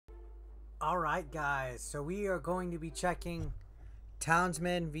Alright guys, so we are going to be checking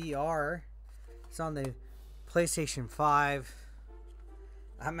Townsmen VR. It's on the PlayStation 5.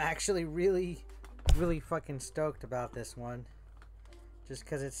 I'm actually really fucking stoked about this one. Just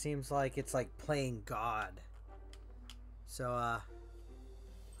because it seems like it's like playing God. So,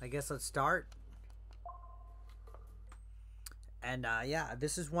 I guess let's start. And, yeah,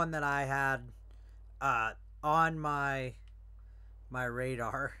 this is one that I had, on my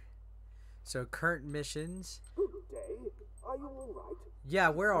radar. So, current missions. Good day. Are you all right? Yeah,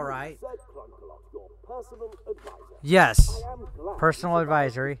 we're all right. Your personal advisor. Yes. I am glad Personal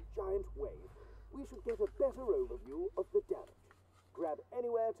advisory. Giant wave. We should get a better overview of the damage. Grab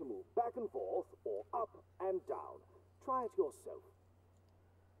anywhere to move back and forth or up and down. Try it yourself.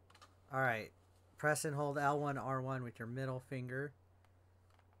 All right. Press and hold L1, R1 with your middle finger.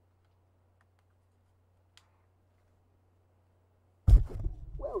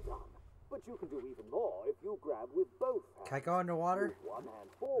 Well done. But you can do even more if you grab with both hands. Can I go underwater? With one hand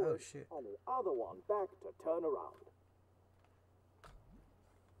forward Oh, shit. and the other one back to turn around.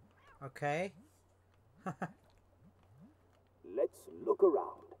 Okay. Let's look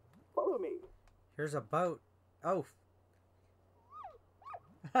around. Follow me. Here's a boat. Oh.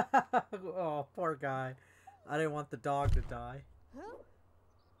 Oh, poor guy. I didn't want the dog to die.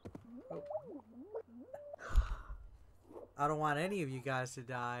 Oh. I don't want any of you guys to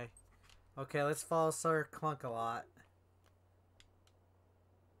die. Okay, let's follow Sir Clunk-a-Lot.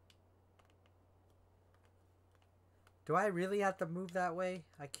 Do I really have to move that way?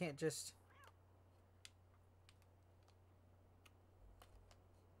 I can't just...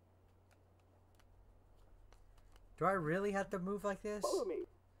 Do I really have to move like this? Follow me.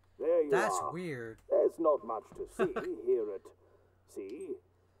 There you That's are. weird. There's not much to see here at sea.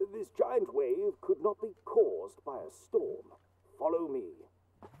 This giant wave could not be caused by a storm. Follow me.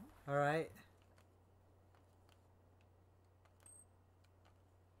 Alright.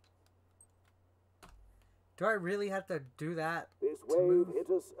 Do I really have to do that? This to wave move? hit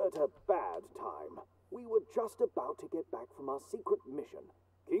us at a bad time. We were just about to get back from our secret mission.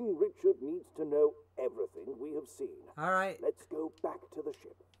 King Richard needs to know everything we have seen. Alright. Let's go back to the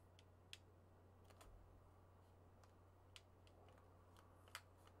ship.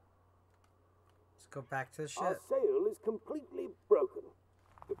 Let's go back to the Our ship. sail is completely broken.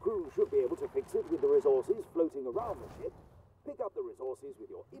 The crew should be able to fix it with the resources floating around the ship. Pick up the resources with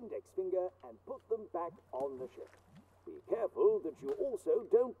your index finger and put them back on the ship. Be careful that you also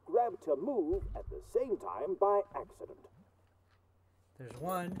don't grab to move at the same time by accident. There's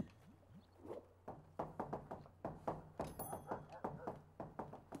one.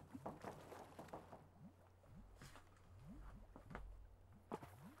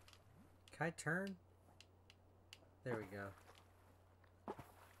 Can I turn? There we go.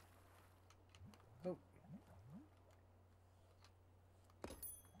 Oh.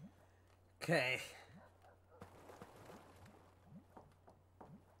 Okay.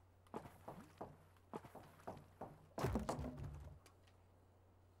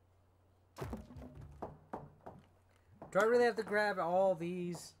 Do I really have to grab all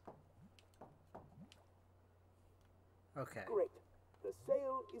these? Okay. Great. The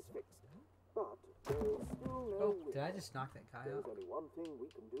sail is fixed. But there is still no Oh, wind. did I just knock that guy There's out? only one thing we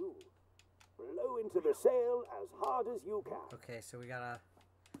can do. Blow into the sail as hard as you can. Okay, so we gotta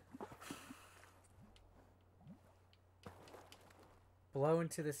blow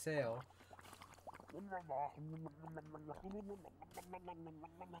into the sail.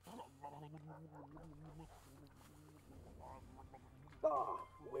 Ah,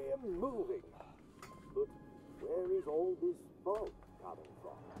 we're moving. But where is all this fog coming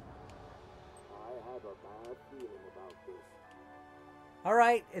from? I have a bad feeling about this.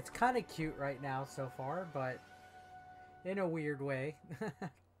 Alright, it's kind of cute right now so far, but in a weird way.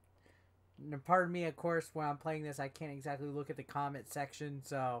 And pardon me, of course, when I'm playing this, I can't exactly look at the comment section,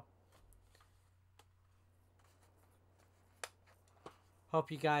 so... Hope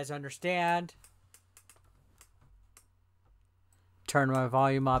you guys understand. Turn my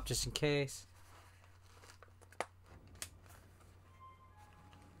volume up just in case.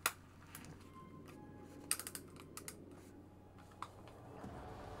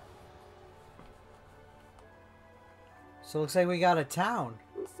 So looks like we got a town.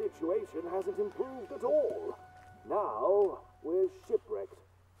 The situation hasn't improved at all. Now we're shipwrecked.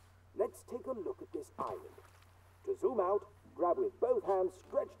 Let's take a look at this island. To zoom out, grab with both hands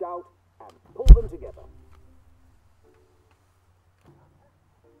stretched out and pull them together.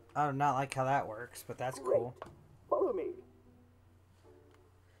 I do not like how that works, but that's Great. cool. Follow me.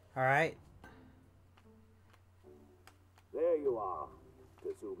 Alright. There you are.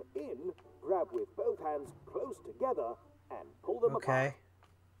 To zoom in, grab with both hands close together and pull them apart.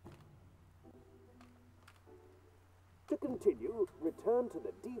 To continue, return to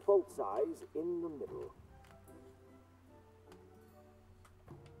the default size in the middle.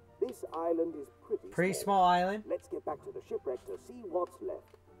 This island is pretty small island. Let's get back to the shipwreck to see what's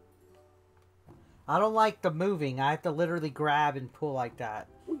left. I don't like the moving. I have to literally grab and pull like that.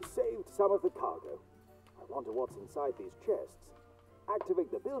 We saved some of the cargo. I wonder what's inside these chests.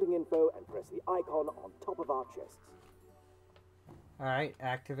 Activate the building info and press the icon on top of our chests. Alright,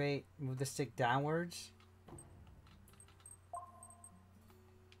 activate. Move the stick downwards.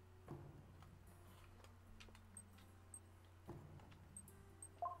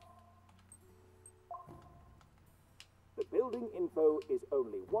 The building info is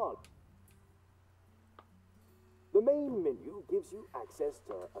only one. The main menu gives you access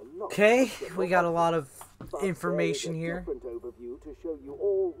to a lot. Okay, we got a lot of information here. Different overview to show you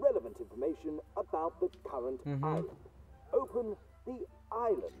all relevant information about the current island. Open the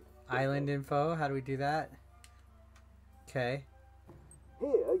island. Island info. How do we do that? Okay.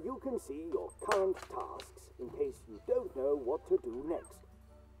 Here you can see your current tasks in case you don't know what to do next.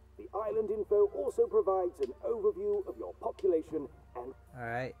 The island info also provides an overview of your population and...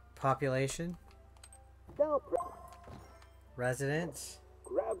 Alright, population. Now residents.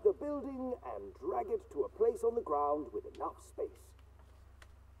 Grab the building and drag it to a place on the ground with enough space.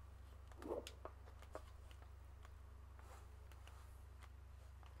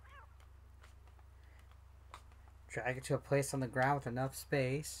 Drag it to a place on the ground with enough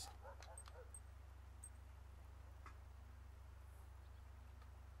space.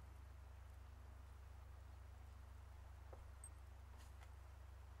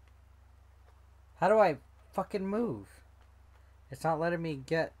 How do I fucking move? It's not letting me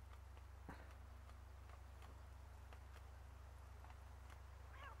get...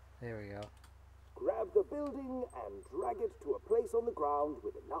 There we go. Grab the building and drag it to a place on the ground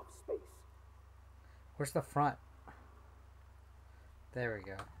with enough space. Where's the front? There we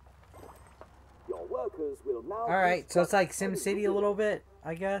go. Your workers will now... Alright, so it's like SimCity a little bit,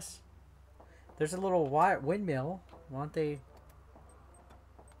 I guess. There's a little windmill. Why don't they...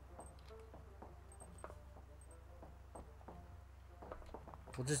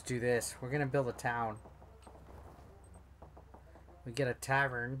 We'll just do this. We're gonna build a town. We get a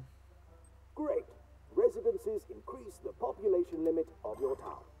tavern. Great. Residences increase the population limit of your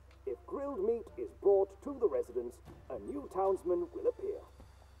town. If grilled meat is brought to the residents, a new townsman will appear.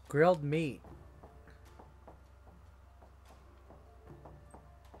 Grilled meat.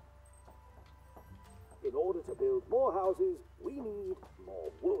 In order to build more houses, we need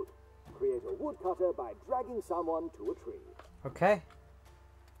more wood. Create a woodcutter by dragging someone to a tree. Okay.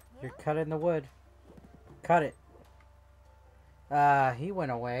 You're cutting the wood. Cut it. He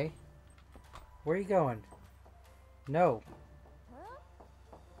went away. Where are you going? No.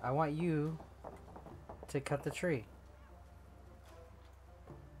 I want you to cut the tree.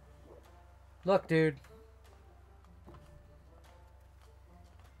 Look, dude.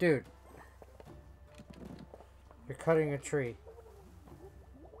 Dude. You're cutting a tree.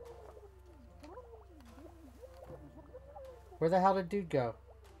 Where the hell did dude go?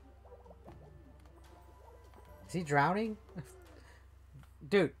 Is he drowning?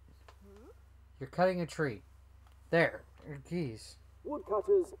 Dude. You're cutting a tree. There. Jeez.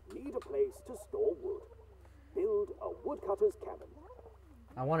 Woodcutters need a place to store wood. Build a woodcutter's cabin.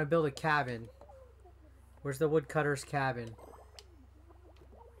 I want to build a cabin. Where's the woodcutter's cabin?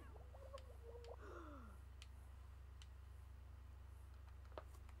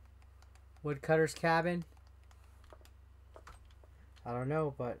 Woodcutter's cabin? I don't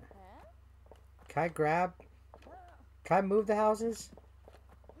know, but... Can I grab... Can I move the houses?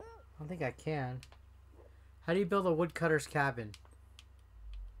 I don't think I can. How do you build a woodcutter's cabin?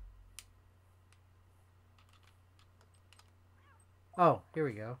 Oh, here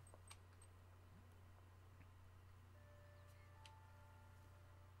we go.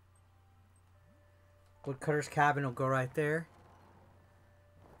 Woodcutter's cabin will go right there.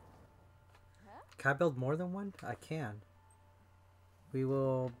 Can I build more than one? I can. We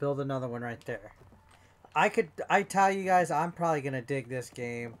will build another one right there. I tell you guys, I'm probably gonna dig this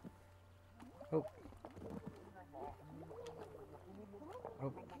game. Oh.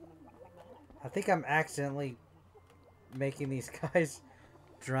 Oh. I think I'm accidentally making these guys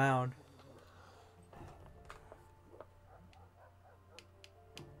drown.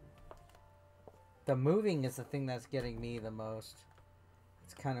 The moving is the thing that's getting me the most.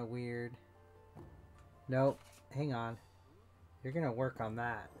 It's kind of weird. Nope. Hang on. You're gonna work on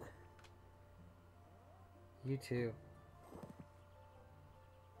that. You too.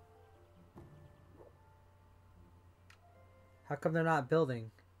 How come they're not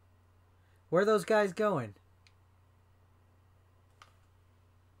building? Where are those guys going?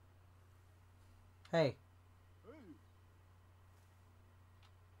 Hey.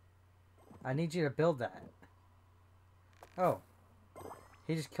 I need you to build that. Oh.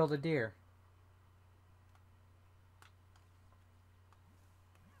 He just killed a deer.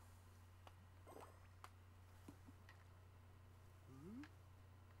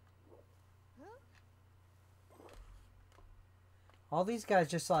 All these guys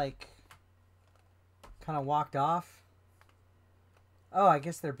just like kind of walked off. Oh, I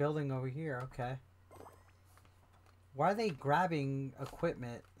guess they're building over here. Okay. Why are they grabbing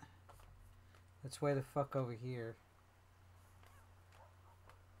equipment? That's way the fuck over here.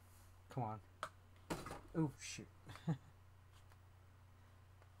 Come on. Ooh, shoot.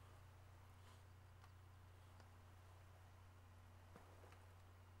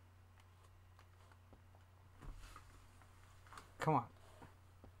 Come on.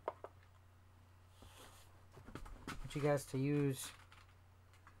 I want you guys to use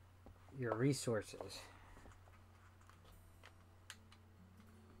your resources.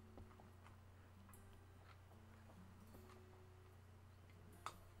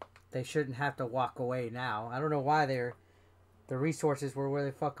 They shouldn't have to walk away now. I don't know why the resources were where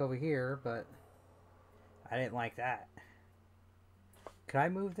the fuck over here, but I didn't like that. Could I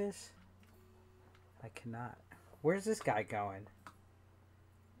move this? I cannot. Where's this guy going?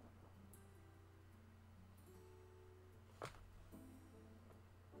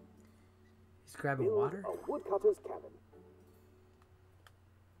 He's grabbing Build water? a woodcutter's cabin.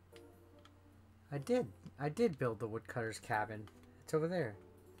 I did build the woodcutter's cabin. It's over there.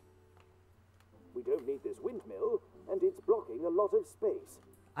 We don't need this windmill, and it's blocking a lot of space.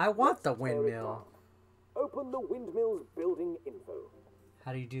 I want Let's the tear it windmill. down. Open the windmill's building info.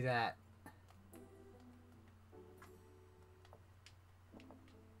 How do you do that?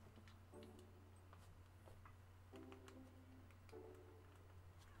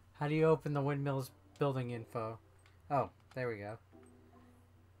 How do you open the windmill's building info? Oh, there we go.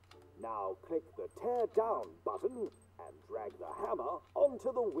 Now click the tear down button and drag the hammer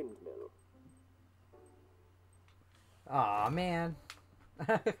onto the windmill. Aw, man.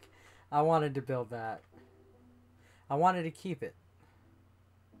 I wanted to build that. I wanted to keep it.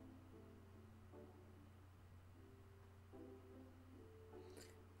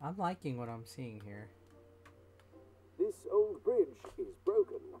 I'm liking what I'm seeing here. This old bridge is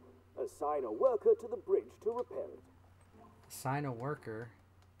broken. Assign a worker to the bridge to repair it. Assign a worker.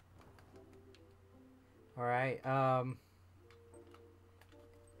 Alright, come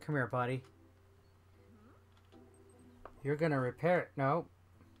here, buddy. You're gonna repair it. No.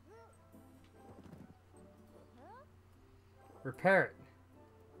 Repair it.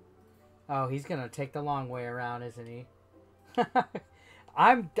 Oh, he's gonna take the long way around, isn't he?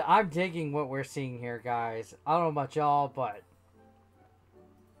 I'm digging what we're seeing here, guys. I don't know about y'all, but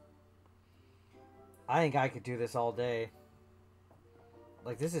I think I could do this all day.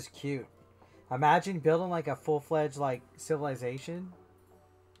 Like, this is cute. Imagine building like a full-fledged like civilization.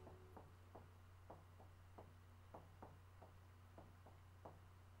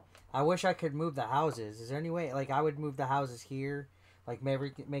 I wish I could move the houses. Is there any way, like, I would move the houses here, like,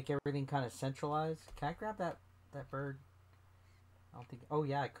 make everything kind of centralized? Can I grab that bird? I don't think. Oh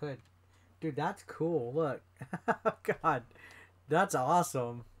yeah, I could. Dude, that's cool. Look, oh god, that's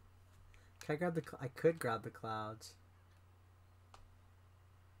awesome. Can I grab the? I could grab the clouds.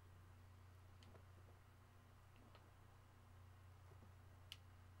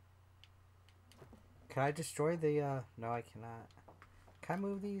 Can I destroy the? No, I cannot. Can I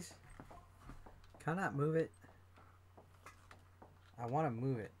move these? Can I not move it? I want to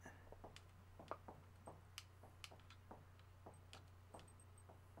move it.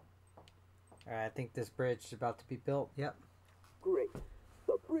 Alright, I think this bridge is about to be built. Yep. Great.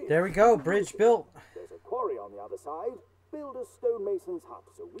 The bridge. There we go. Bridge built. There's a quarry on the other side. Build a stonemason's hut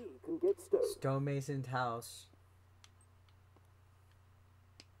so we can get stone. Stonemason's house.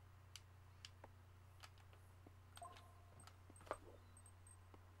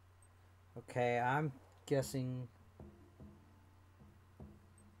 Okay, I'm guessing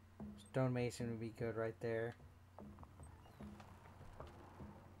stonemason would be good right there.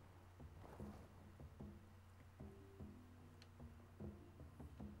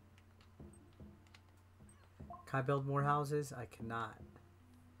 Can I build more houses? I cannot.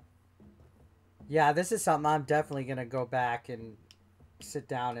 Yeah, this is something I'm definitely going to go back and sit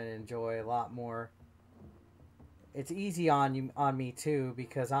down and enjoy a lot more. It's easy on me too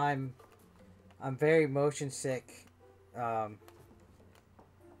because I'm very motion sick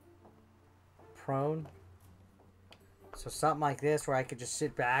prone. So something like this where I could just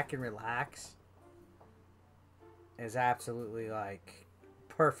sit back and relax is absolutely like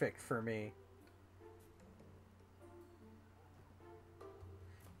perfect for me.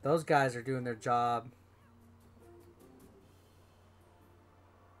 Those guys are doing their job.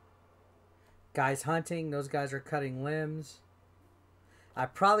 Guys hunting, those guys are cutting limbs. I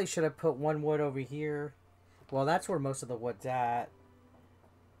probably should have put one wood over here. Well, that's where most of the wood's at.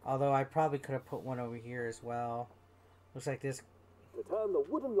 Although I probably could have put one over here as well. Looks like this. To turn the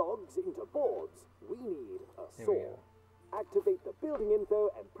wooden logs into boards, we need a saw. Activate the building info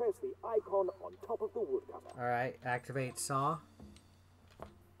and press the icon on top of the woodcutter. Alright, activate saw.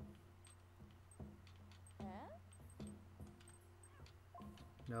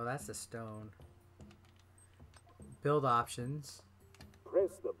 No, that's the stone. Build options.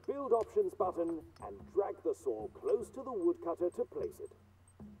 Press the build options button and drag the saw close to the woodcutter to place it.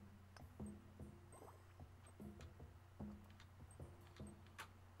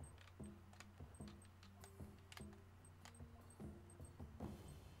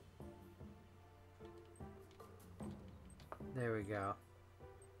 There we go.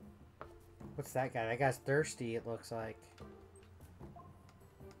 What's that guy? That guy's thirsty, it looks like.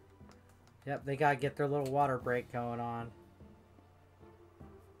 Yep, they gotta get their little water break going on.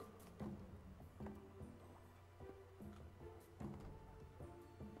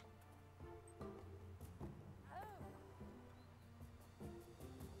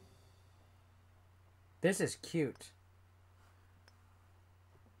 This is cute.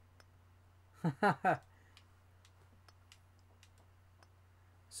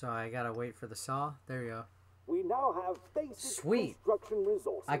 So I gotta wait for the saw. There you go. We now have basic Sweet. construction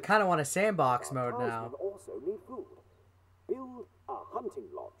resources. I kind of want a sandbox Our mode townsmen now. also need food. Build a hunting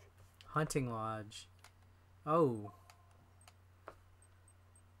lodge. Hunting lodge. Oh.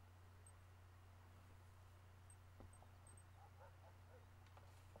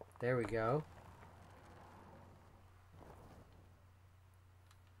 There we go.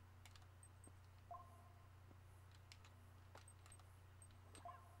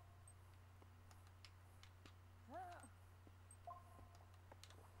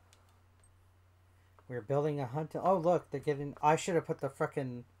 We're building a hunt. Oh, look, they're getting. I should have put the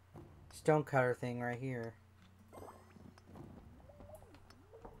frickin' stonecutter thing right here.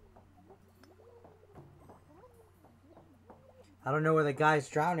 I don't know where the guy's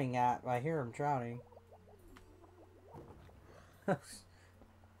drowning at. I hear him drowning. Is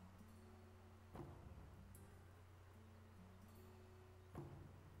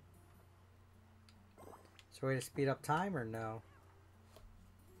there a way to speed up time or no?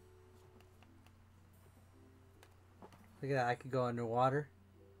 Look at that, I could go underwater.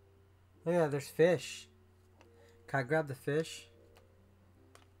 Look at that, there's fish. Can I grab the fish?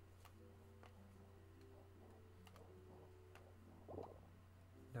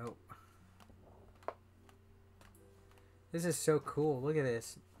 Nope. This is so cool. Look at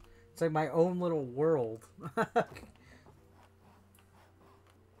this. It's like my own little world.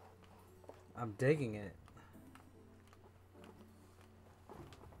 I'm digging it.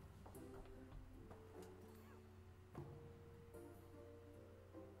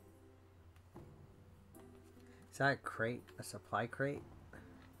 Is that a crate? A supply crate?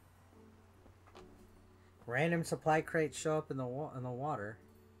 Random supply crates show up in the water.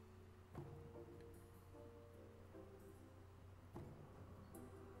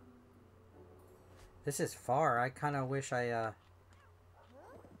 This is far. I kind of wish I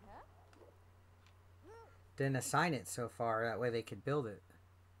didn't assign it so far. That way they could build it.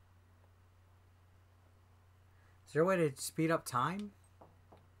 Is there a way to speed up time?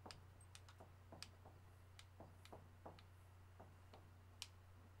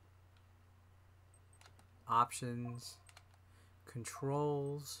 Options,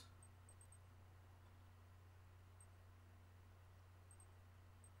 controls.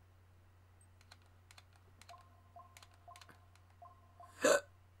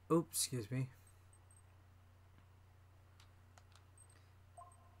 Oops, excuse me.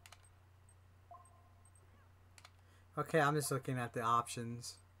 Okay, I'm just looking at the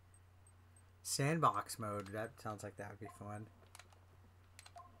options. Sandbox mode, that sounds like that would be fun.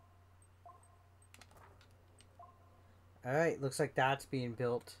 Alright, looks like that's being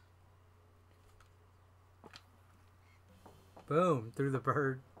built. Boom, through the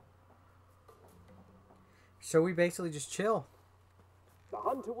bird. So we basically just chill. The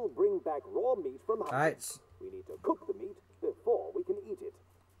hunter will bring back raw meat from hunting. Alright. We need to cook the meat before we can eat it.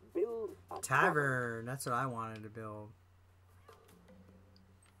 Build a Tavern. That's what I wanted to build.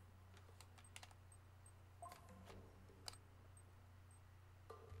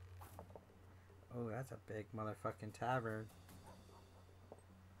 Oh, that's a big motherfucking tavern.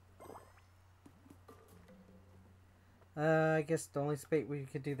 I guess the only space we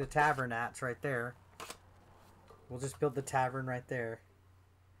could do the tavern at's right there. We'll just build the tavern right there.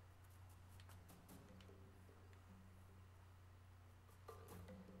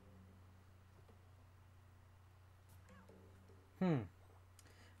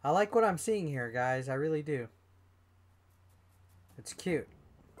 I like what I'm seeing here, guys. I really do. It's cute.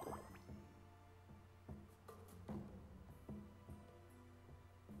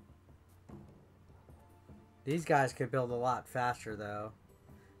 These guys could build a lot faster, though.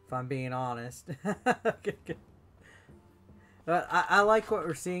 If I'm being honest. But I like what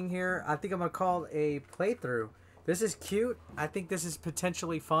we're seeing here. I think I'm going to call it a playthrough. This is cute. I think this is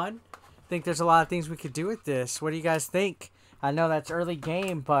potentially fun. I think there's a lot of things we could do with this. What do you guys think? I know that's early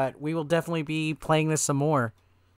game, but we will definitely be playing this some more.